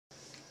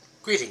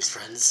Greetings,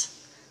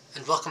 friends,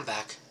 and welcome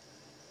back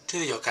to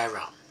the Yokai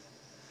Realm.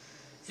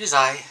 It is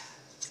I,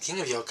 the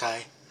King of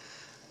Yokai,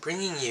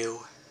 bringing you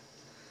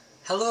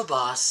Helluva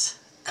Boss,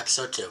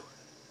 Episode 2.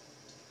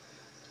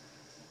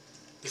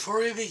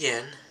 Before we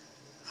begin,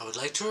 I would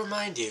like to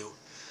remind you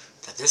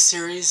that this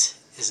series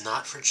is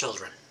not for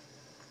children.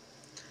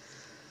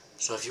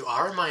 So if you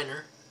are a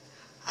minor,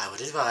 I would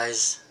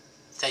advise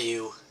that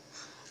you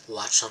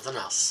watch something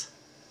else.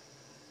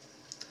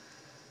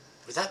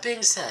 With that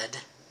being said,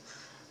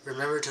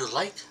 remember to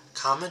like,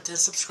 comment, and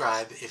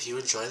subscribe if you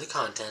enjoy the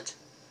content.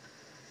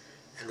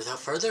 And without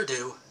further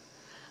ado,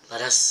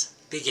 let us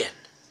begin.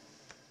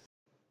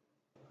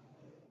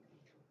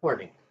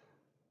 Warning.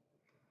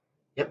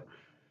 Yep.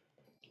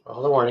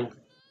 All the warning.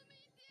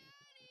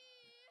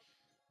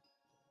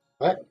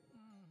 What?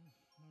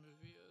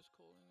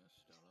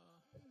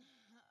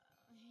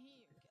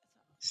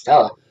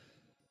 Stella?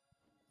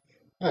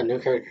 Oh, new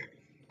character.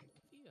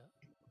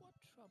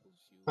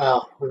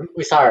 Well,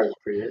 we saw her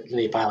in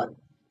the pilot.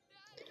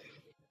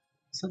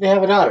 So they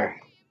have a daughter.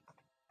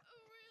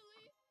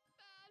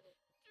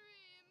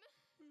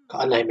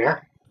 A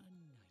nightmare.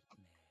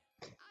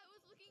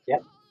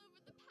 Yep.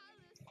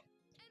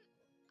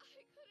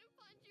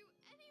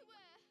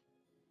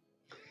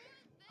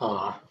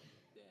 Aw.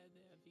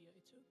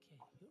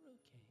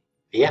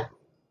 Via?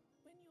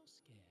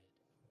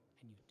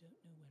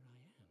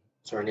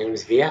 So her name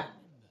is Via?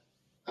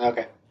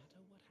 Okay.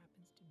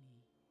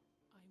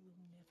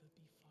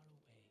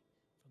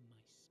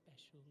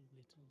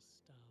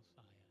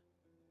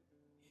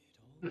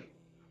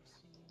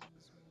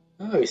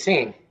 Oh, he's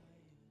singing.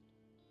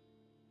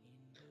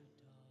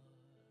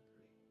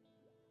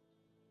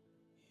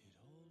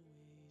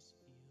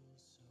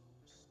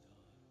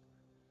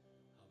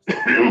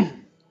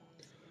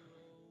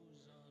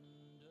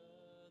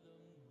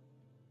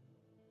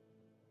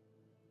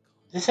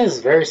 This is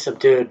very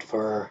subdued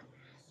for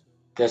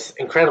this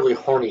incredibly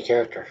horny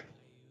character.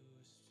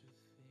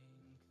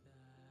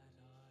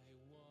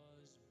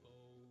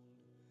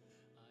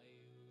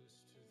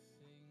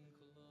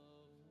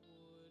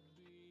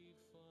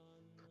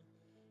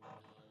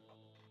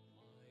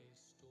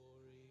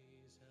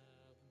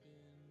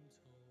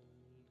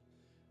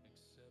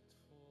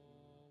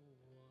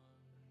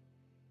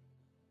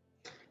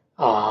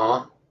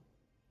 Aw.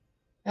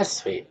 That's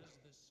sweet.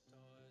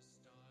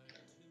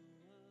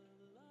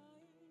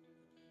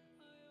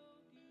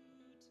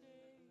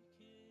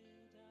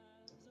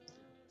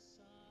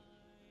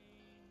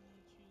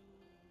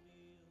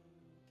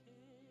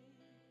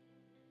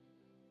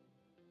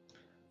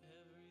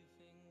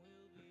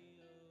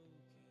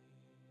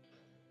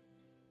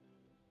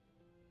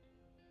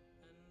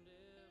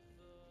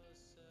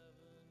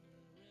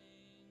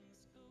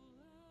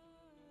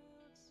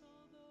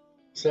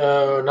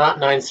 So, not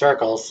 9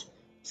 circles,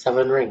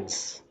 7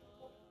 rings.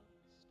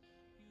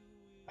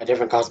 A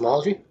different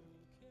cosmology?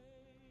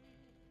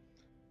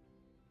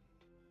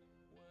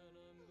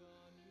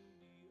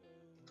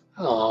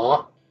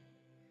 Aww.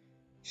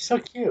 She's so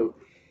cute.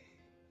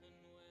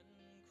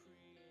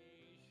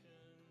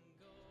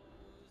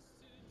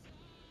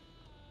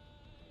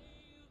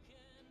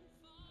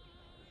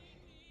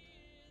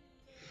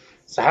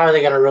 So how are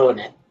they gonna ruin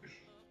it?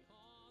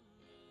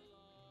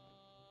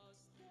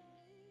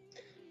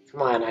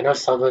 Come on, I know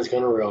someone's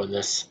gonna ruin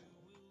this.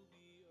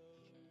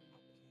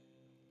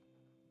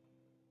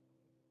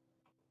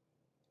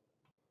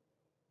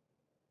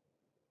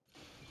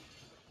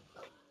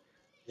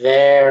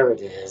 There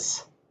it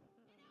is.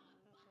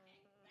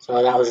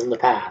 So that was in the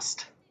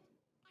past.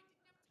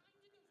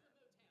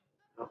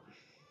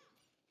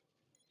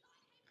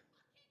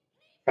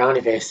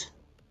 Frowny face.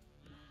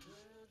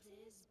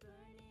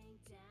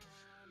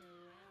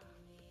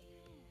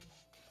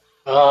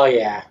 Oh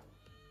yeah.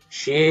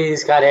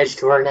 She's got edge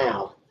to her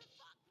now.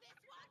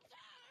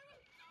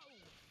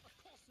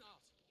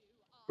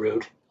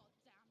 Rude.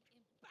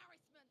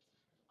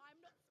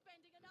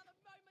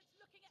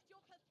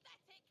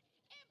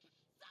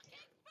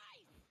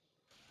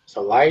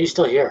 So why are you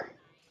still here?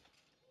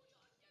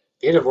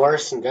 Get a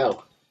divorce and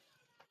go.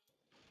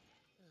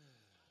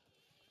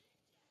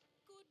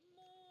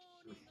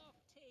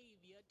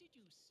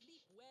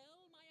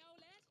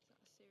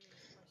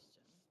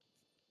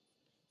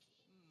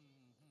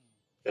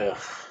 Ugh.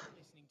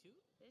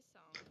 This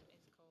song is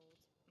called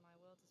My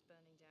World is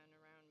Burning Down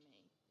Around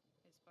Me.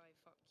 It's by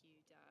Fuck You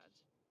Dad.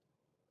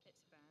 It's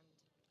a band.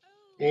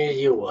 Yeah,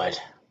 you would.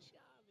 So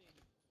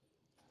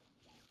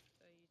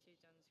you two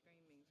done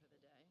screaming for the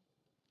day?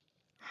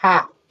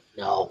 Ha!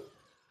 No.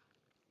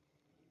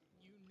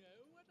 You know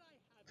what I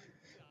haven't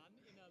done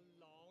in a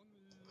long,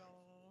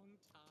 long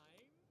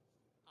time?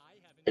 I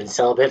haven't Been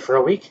celibate for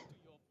a week? to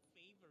your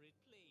favorite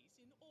place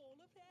in all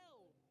of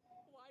hell.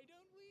 Why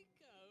don't we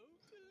go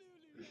to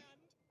Loo Loo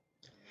Land?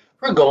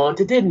 We're going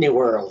to Disney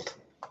World.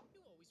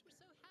 You always were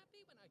so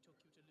happy when I took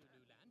you to Loo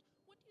Loo Land.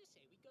 What do you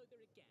say we go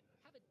there again?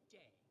 Have a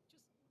day.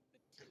 Just the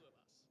two of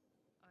us.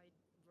 I'd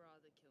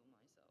rather kill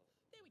myself.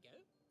 There we go.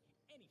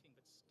 Anything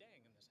but staying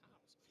in this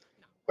house.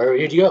 Now, Where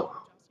would you go?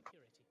 our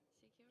security.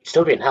 You'd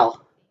still be in hell.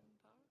 Theme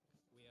park?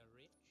 We're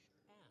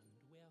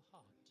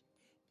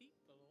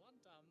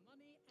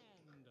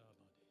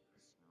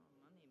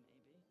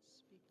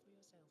Speak for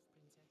yourself,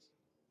 princess.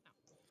 Now,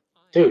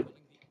 I'm Dude, calling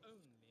the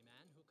only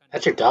man who can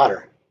that's your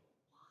daughter.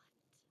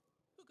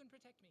 Who can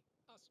protect me?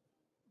 Us.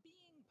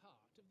 Being part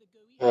of the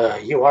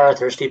Goey You are a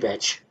thirsty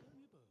bitch.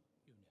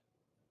 you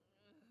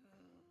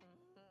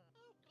know.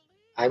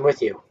 I'm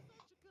with you.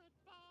 Such a good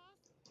boss.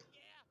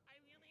 Yeah, I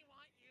really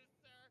want you,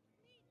 sir.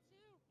 Me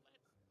too.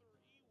 Let's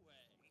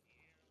three-way.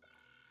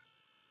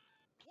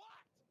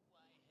 What?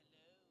 Why, hello, my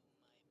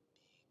big-dicked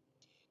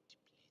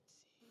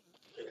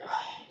Blitzy.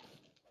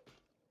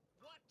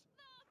 What?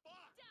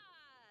 Fuck!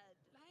 Dad!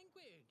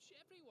 Language,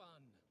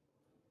 everyone.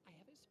 I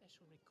have a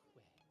special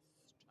request.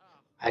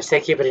 I'd say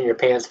keep it in your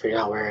pants if you're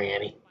not wearing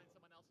any. Find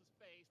someone else's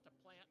face to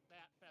plant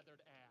that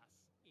feathered ass.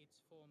 It's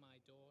for my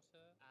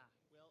daughter.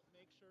 Well,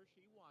 make sure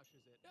she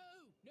washes it. No.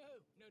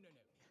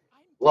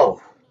 I'm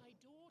Whoa. taking my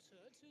daughter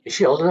to Is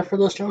she old enough for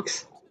those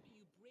jokes? Some of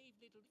you brave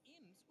little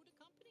imps would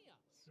accompany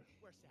us.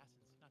 We're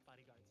assassins, not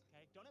bodyguards,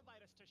 okay? Don't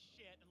invite us to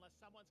shit unless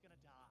someone's gonna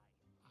die.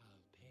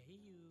 I'll pay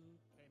you.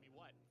 Pay me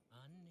what?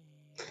 Money.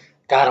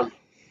 Got him.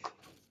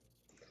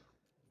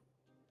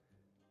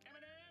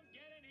 Eminem,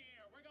 get in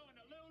here. We're going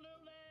to Loo Loo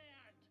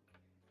Land.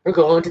 We're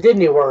going to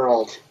Disney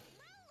World.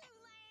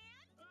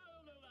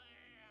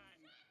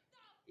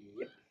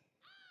 Yep.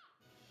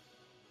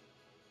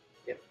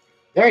 Yep.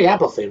 Very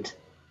Apple themed.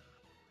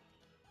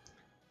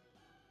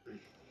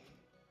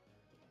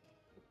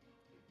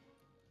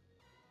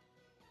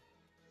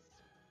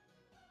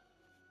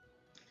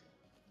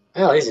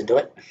 Well, he's into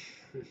it.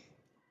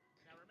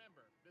 Now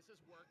remember, this is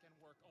work and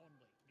work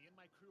only. Me and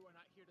my crew are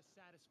not here to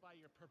satisfy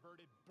your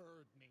perverted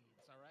bird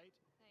needs, all right?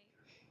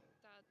 Hey,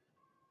 Dad,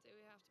 do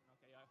we have to...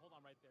 Okay, hold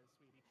on right there,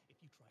 sweetie. If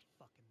you try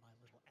fucking my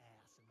little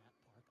ass in that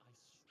park, I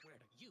swear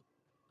to you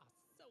are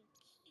so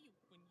cute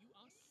when you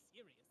are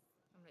serious.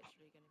 I'm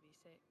literally going to be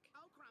sick.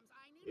 Oh, crumbs,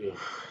 I knew.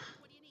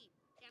 What do you need?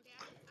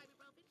 Antacids,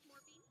 ibuprofen,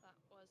 morphine? That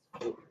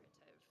was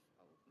figurative,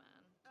 old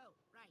man. Oh,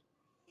 right.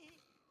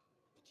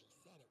 But she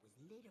said it was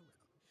literal.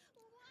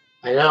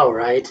 I know,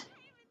 right?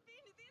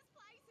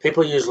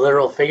 People use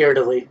literal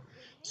figuratively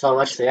so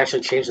much they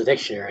actually change the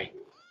dictionary.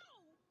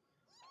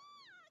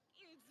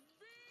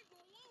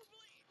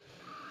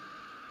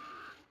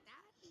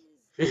 That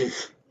is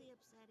really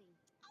upsetting.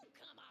 Oh,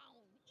 come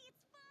on.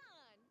 It's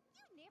fun.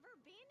 You've never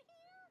been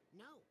here?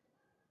 No.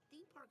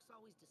 Theme parks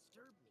always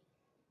disturb me.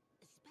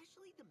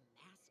 Especially the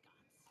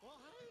mascots. Well,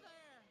 hey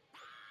there.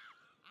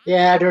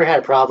 Yeah, I've never had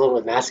a problem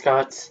with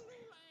mascots.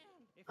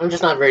 I'm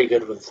just not very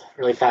good with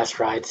really fast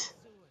rides.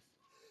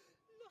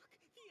 Look,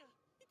 here,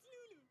 it's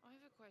Loo Loo. I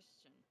have a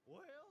question.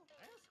 Well,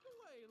 ask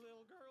away,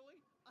 little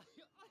girlie. Is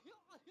it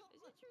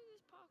true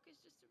this park is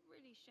just a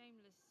really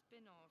shameless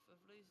spin-off of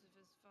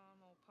Lucifer's far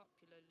more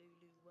popular Loo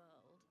Loo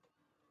World?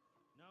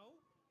 No?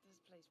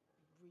 This place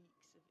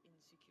reeks of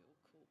insecure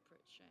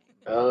corporate shame.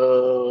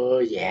 Oh,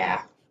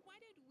 yeah. Why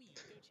don't we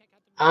go check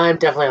out the I'm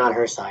definitely on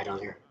her side on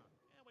here.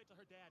 Yeah, wait till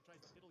her dad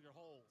tries to fiddle your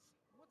holes.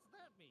 What's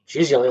that mean?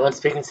 She's the only one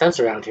speaking sense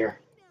around here.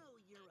 I know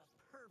you're a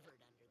pervert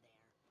under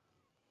there.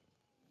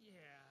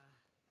 Yeah.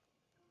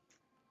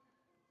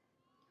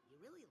 You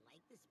really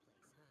like this place,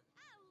 huh?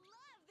 I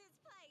love this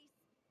place.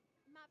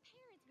 My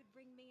parents would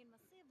bring me and my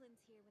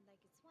siblings here when they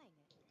could swing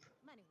it.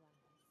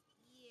 Money-wise.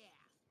 Yeah.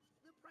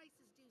 The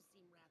prices do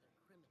seem rather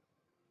criminal.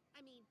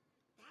 I mean,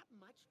 that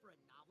much for a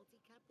novelty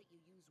cup that you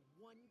use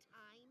one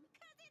time?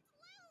 Cause it's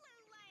Loo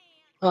Loo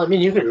Land. Well, I mean,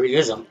 you could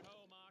reuse them. Your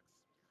home, Ox.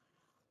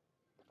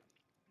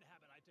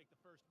 How about I take the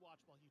first watch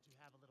while you two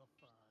have a little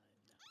fun?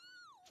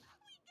 Oh,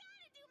 we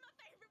gotta do my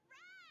favorite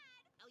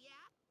ride. Oh,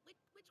 yeah?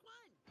 Which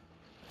one?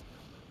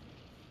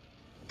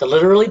 To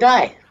literally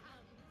die.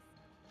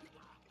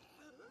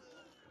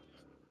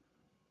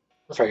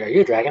 That's right, are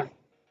you a dragon?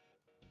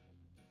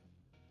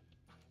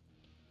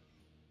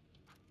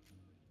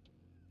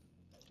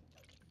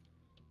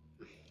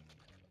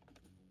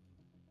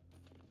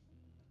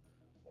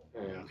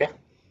 Okay.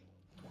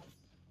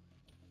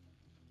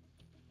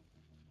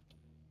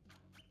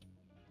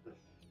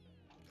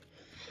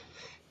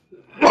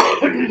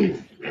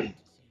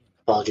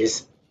 Apologies.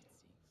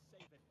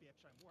 Save it,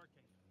 bitch. I'm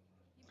working.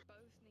 You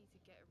both need to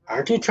get a room.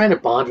 Aren't you trying to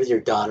bond with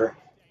your daughter? Day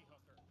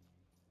hooker.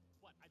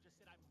 What? I just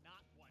said I'm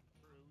not one,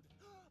 prude.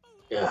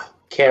 Yeah,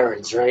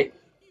 Karens, right?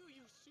 You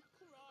used to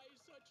cry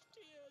such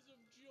tears of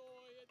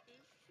joy at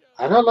this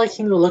show. I'm not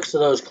liking the looks of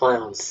those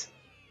clowns.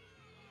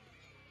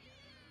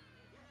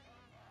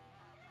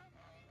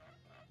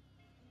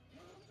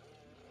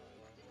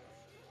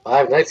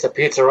 Five Nights at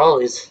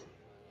Pizzarolli's.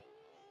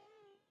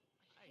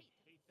 I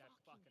hate that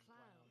fucking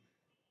clown.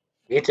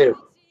 Me too.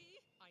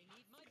 I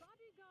need my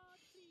bodyguard,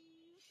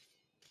 please.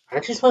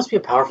 Aren't you supposed to be a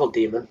powerful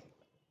demon?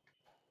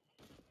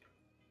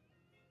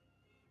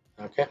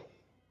 Okay.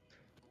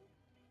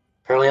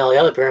 Apparently all the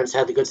other parents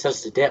had the good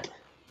sense to dip.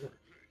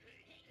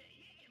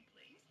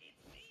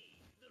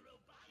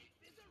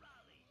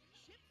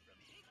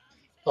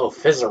 Oh,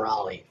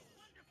 Fizzarolli.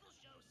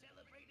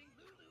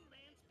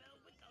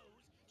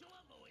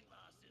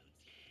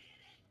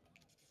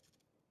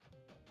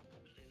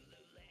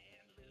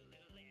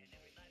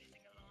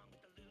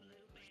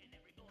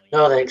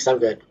 No thanks, I'm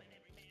good.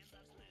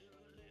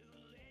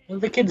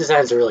 The kid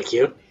designs are really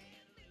cute.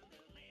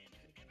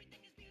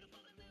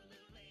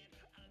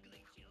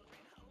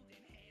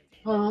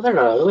 Oh, they're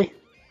not ugly.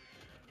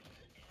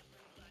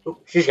 Oh,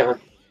 she's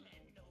gone.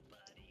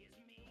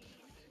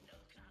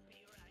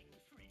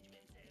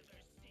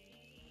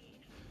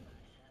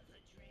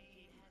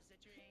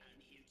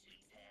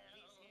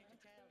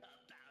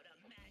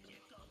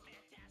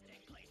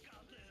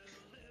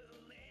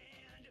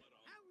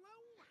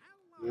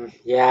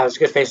 Yeah, it was a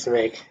good face to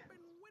make.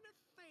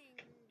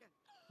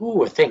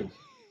 Ooh, a thing.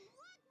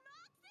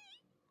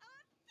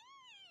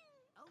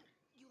 Oh,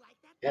 you like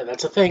that? Yeah,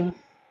 that's a thing. I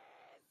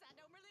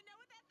don't really know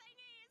what that thing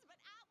is, but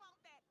I want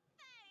that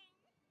thing.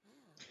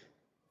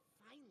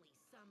 Finally,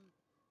 something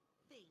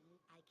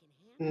I can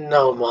handle.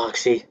 No,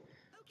 Moxie.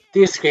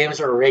 These screams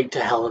are rigged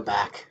to hell and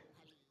back.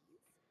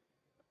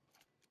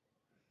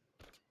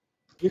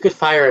 You could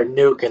fire a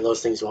nuke and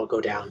those things won't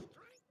go down.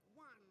 Strike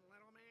one,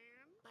 little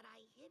man. But I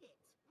hit it.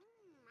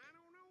 I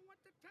don't know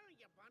what to tell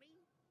you,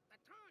 buddy. The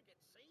target,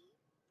 see?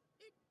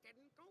 It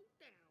didn't go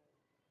down.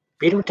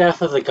 Beat him to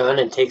death with the gun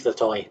and take the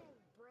toy.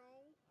 Bro.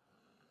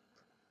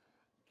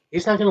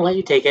 He's not going to let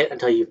you take it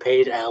until you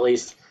paid at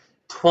least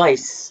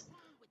twice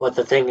what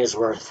the thing is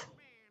worth.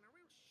 Man, a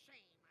real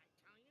shame,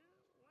 I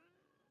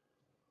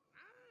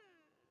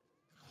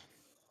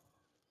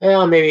tell you.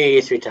 Well, maybe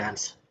 3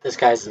 times. This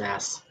guy's an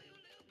ass.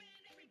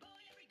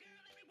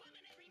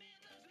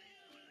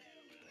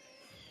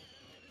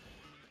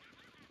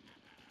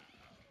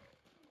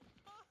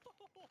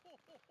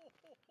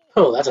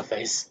 Oh, that's a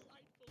face.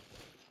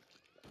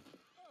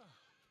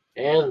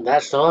 And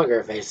that's no longer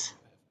a face.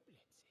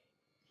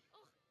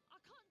 I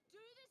can't do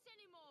this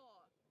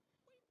anymore.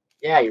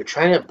 Yeah, you're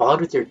trying to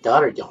bond with your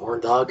daughter, you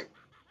horn dog.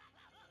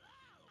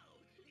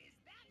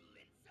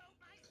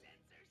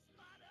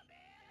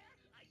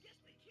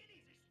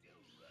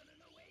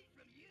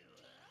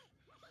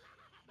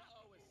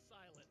 Uh-oh is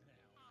silent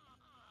now.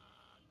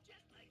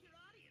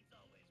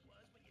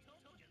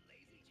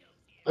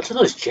 What's with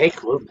those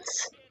jank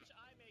movements? Bitch,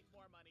 I make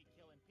more money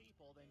killing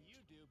people than you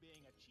do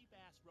being a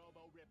cheap-ass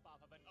robo rip-off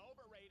of an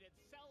overrated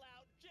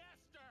sellout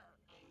jester!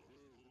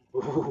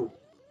 Ooh.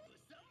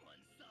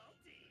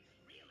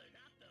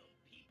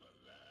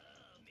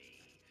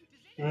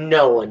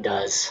 No one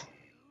does.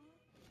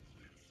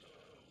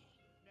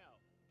 No,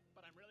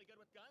 but I'm really good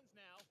with guns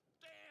now.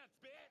 Dance,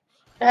 bitch!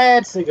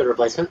 That's a good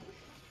replacement.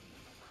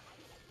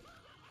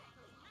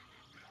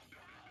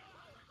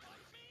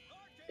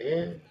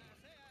 Yeah.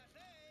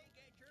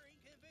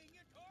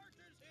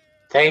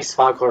 Thanks,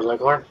 Foghorn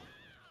Leghorn.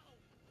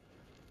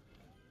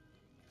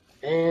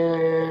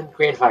 And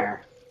green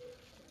fire.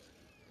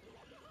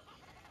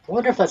 I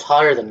wonder if that's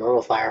hotter than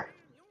normal fire.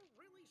 You're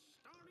really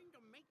starting to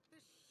make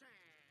this sad.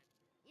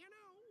 You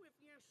know, if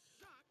you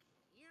suck,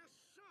 you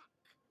suck.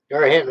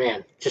 You're a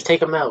hitman. Just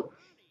take him out.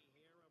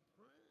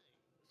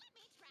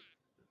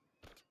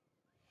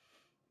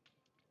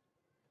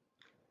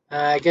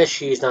 I guess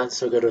she's not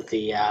so good with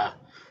the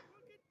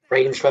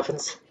ranged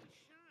weapons.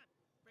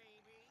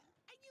 Baby.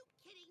 Are you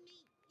kidding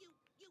me? You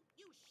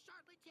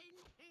charlatan.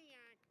 Hey,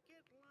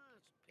 get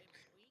lost,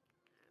 pipsqueak.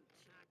 I'm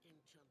talking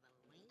to the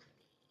lady.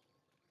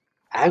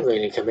 I'm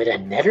going to commit a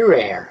nether.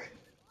 Sir?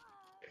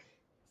 Oh,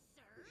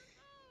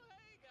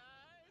 hey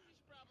guys! You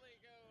should probably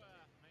go,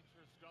 make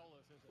sure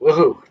Stolas isn't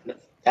Woohoo.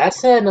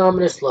 That's an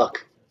ominous look.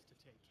 to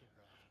take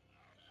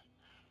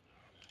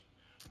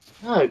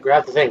care of. Oh,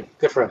 grab the thing.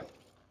 Good for him.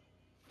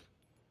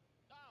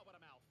 Oh, what a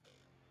mouth.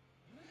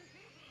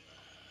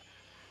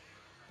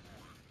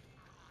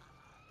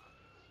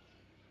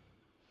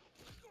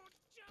 God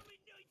damn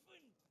it,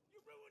 Nathan! You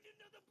ruined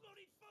another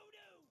bloody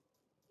photo!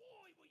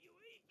 Why were you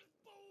even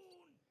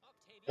born?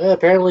 Octavia!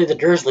 Apparently the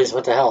Dursleys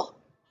went to hell.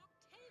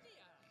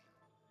 Octavia!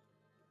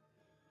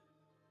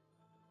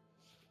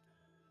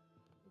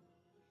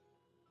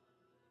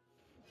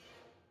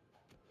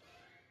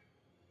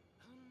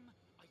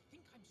 I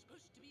think I'm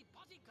supposed to be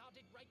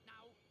bodyguarded right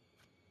now.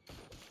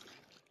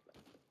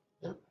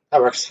 That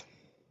works.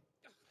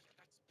 That's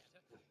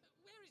better.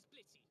 Where is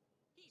Blitzy?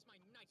 He's my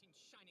knight in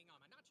shining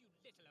armor, not you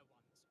littler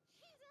ones.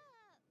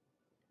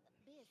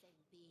 He's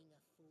busy being a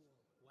fool.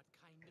 What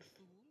kind of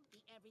fool?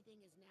 The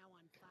everything is now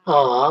on fire.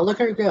 Aw, look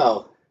her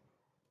go.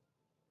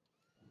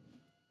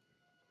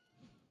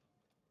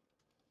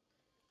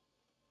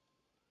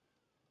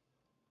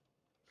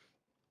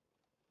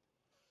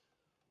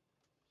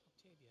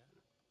 Octavia.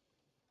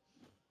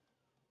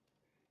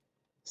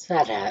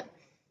 Sad hat.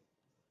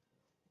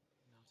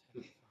 Not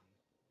having fun.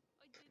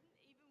 I didn't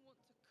even want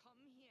to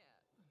come here.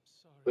 I'm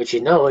sorry. Would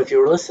you know if you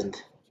were listened? I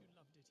thought you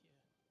loved it here.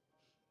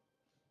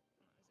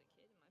 When I was a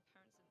kid and my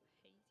parents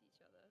didn't hate each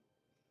other.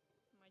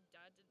 My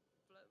dad didn't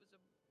flirt with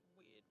a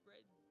weird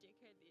red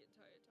dickhead the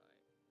entire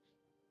time.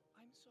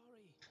 I'm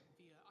sorry,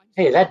 Via. I'm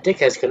Hey, sorry. that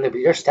dickhead's gonna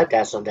be your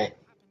stepdad someday.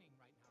 Happening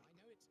right now. I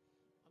know it's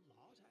a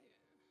lot. I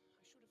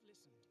should have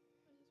listened.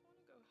 I just want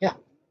to go Yeah.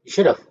 home. You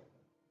should have.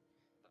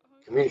 But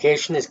home,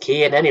 Communication is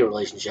key in any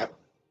relationship.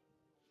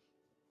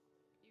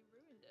 you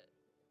ruined it.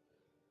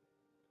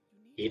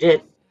 You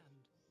did. Understand.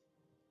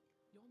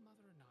 Your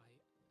mother and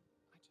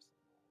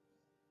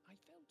I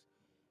felt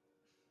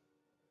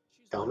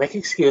Don't make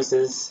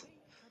excuses,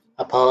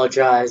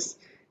 apologize,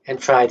 and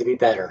try to be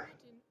better.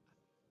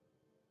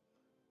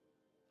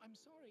 I'm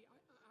sorry,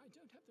 I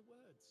don't have the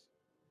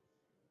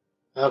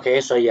words.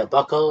 Okay, so yeah,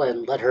 buckle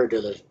and let her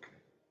do the...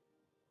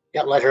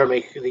 Yeah, let her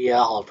make the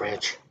olive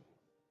branch.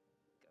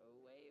 Go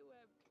away,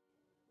 Web.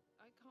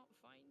 I can't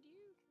find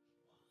you.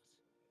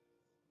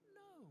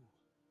 What?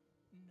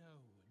 No,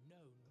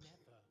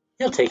 never.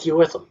 He'll take you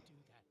with him. Do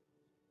that.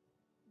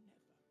 Never.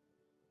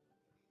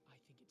 I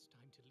think it's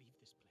time to leave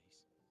this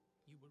place.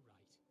 You were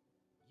right.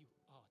 You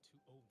are too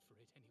old for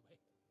it anyway.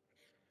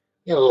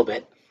 Yeah, a little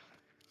bit.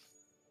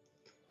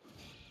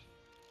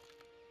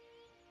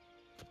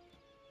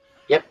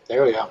 Yep,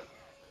 there we go.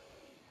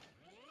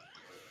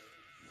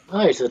 Oh,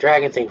 it's the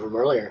dragon thing from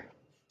earlier.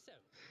 So,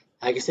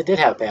 I guess it did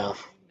have a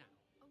payoff. now.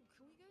 Oh,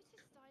 can we go to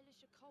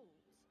Stylish Coles?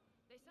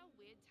 They sell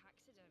weird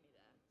taxidermy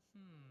there.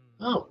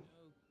 Oh,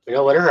 we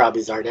know what her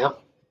hobbies are now.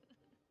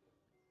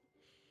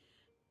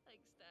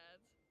 Thanks, Dad.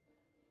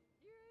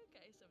 You're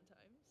okay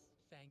sometimes.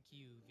 Thank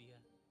you, Via.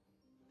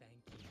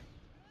 Thank you.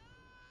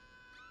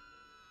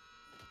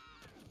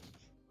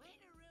 Way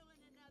to ruin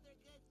another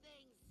good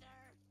thing, sir.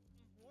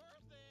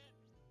 Worth it.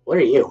 What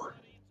are you?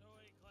 Bloody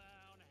toy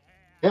clown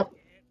had Yep. it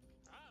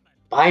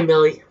coming. Bye,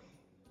 Millie.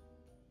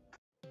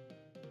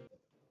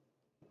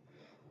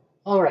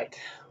 Alright,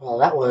 well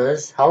that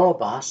was Helluva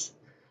Boss,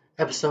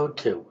 Episode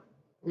 2,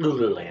 Loo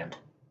Loo Land.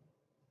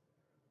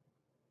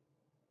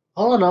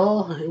 All in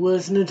all, it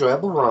was an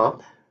enjoyable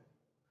romp.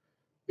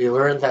 We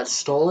learned that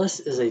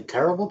Stolas is a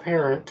terrible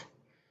parent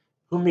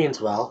who means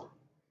well,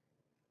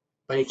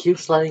 but he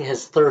keeps letting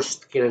his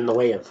thirst get in the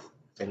way of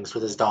things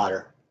with his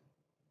daughter.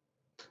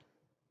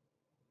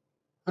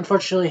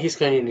 Unfortunately, he's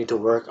going to need to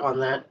work on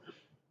that.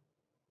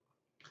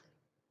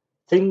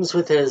 Things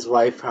with his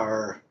wife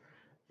are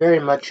very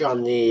much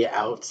on the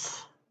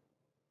outs.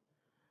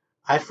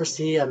 I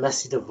foresee a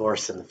messy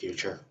divorce in the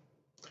future,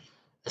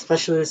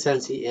 especially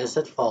since he is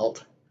at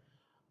fault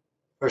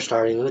for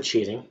starting the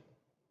cheating.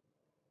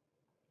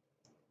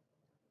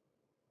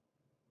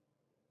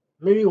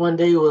 Maybe one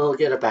day we'll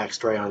get a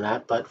backstory on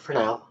that, but for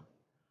now,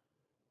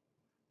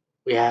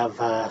 we have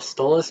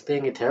Stolas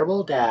being a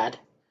terrible dad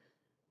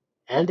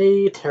and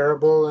a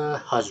terrible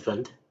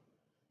husband.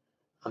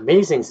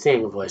 Amazing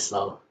singing voice,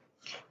 though.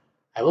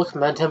 I will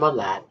commend him on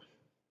that.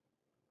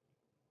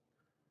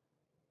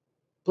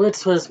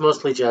 Blitz was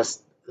mostly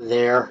just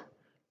there,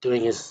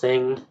 doing his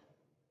thing.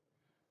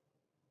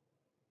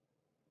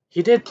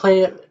 He did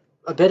play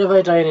a bit of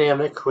a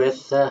dynamic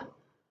with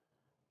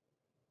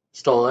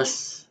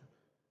Stolas,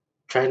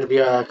 trying to be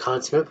a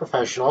consummate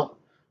professional,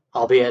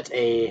 albeit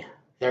a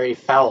very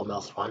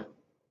foul-mouthed one.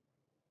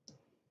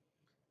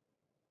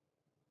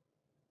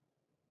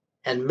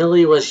 And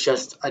Millie was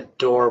just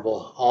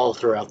adorable all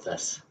throughout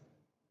this.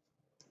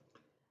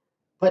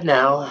 But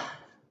now,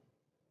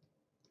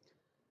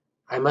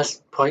 I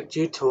must point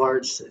you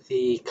towards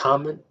the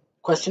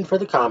question for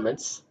the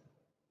comments.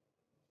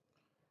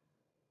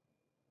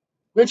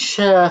 Which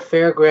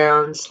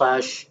fairground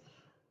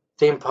 /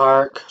 theme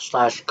park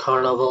 /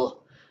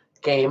 carnival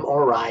game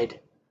or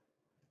ride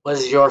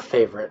was your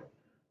favorite,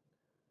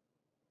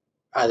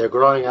 either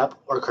growing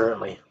up or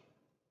currently?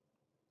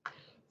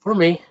 For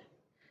me,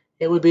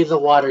 it would be the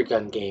water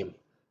gun game,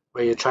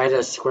 where you try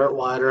to squirt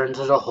water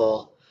into the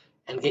hole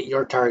and get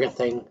your target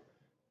thing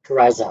to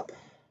rise up.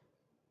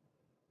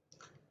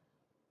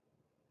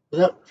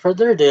 Without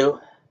further ado,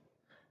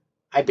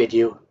 I bid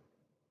you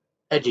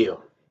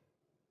adieu.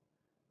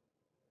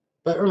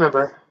 But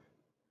remember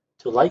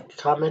to like,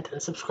 comment,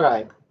 and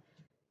subscribe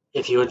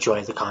if you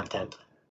enjoy the content.